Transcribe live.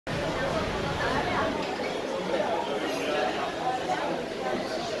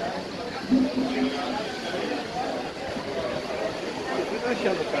Are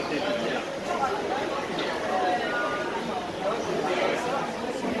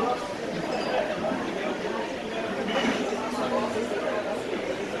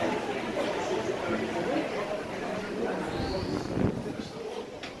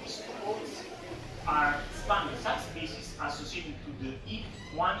spanning subspaces associated to the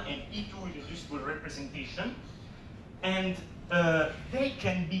E1 and E2 irreducible representation, and they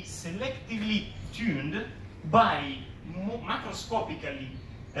can be selectively tuned by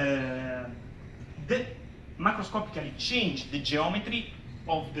macroscopically change the geometry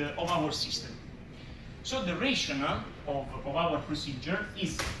of our system. So the rationale of our procedure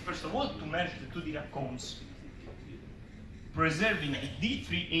is, first of all, to merge the two Dirac cones, preserving a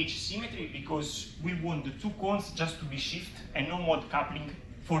D3H symmetry because we want the two cones just to be shifted and no mod coupling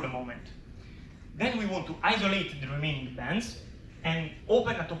for the moment. Then we want to isolate the remaining bands and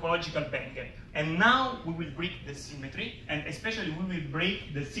open a topological band gap. And now we will break the symmetry, and especially we will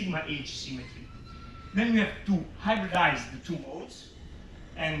break the sigma H symmetry. Then we have to hybridize the two modes,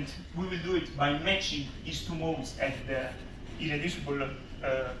 and we will do it by matching these two modes at the irreducible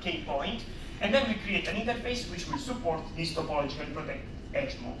K point. And then we create an interface which will support these topologically protected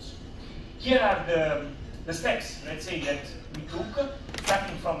edge modes. Here are the steps, let's say, that we took,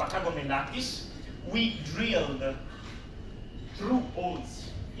 starting from a Kagome lattice. We drilled through holes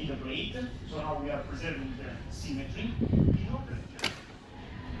in the plate, so now we are preserving the symmetry. In order to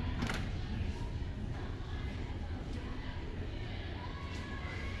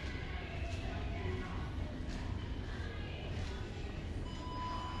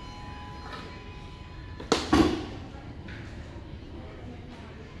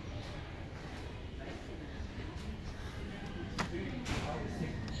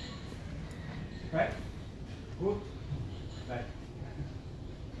right? Good. Right.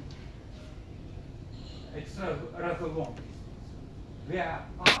 It's rather long. Where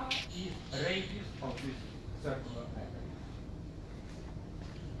R is radius of this circular area.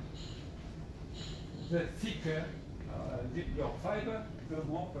 The thicker your fiber, the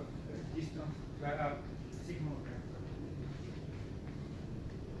more distance there are signal.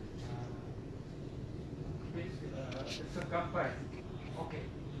 It's a comparison. Okay.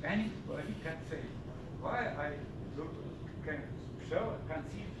 Anybody can say why I can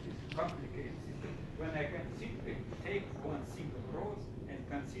conceive this complicated system when I can simply take one single row and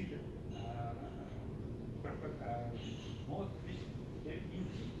consider mode which in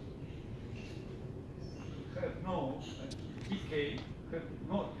T have no decay, have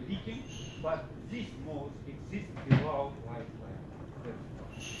no leaking, but this mode exists below white line.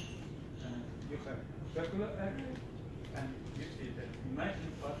 You have circular area, and you see that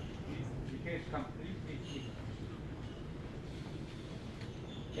imagine what this behaves completely different.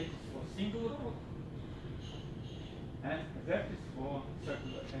 It's for single root, and that is for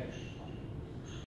circular area.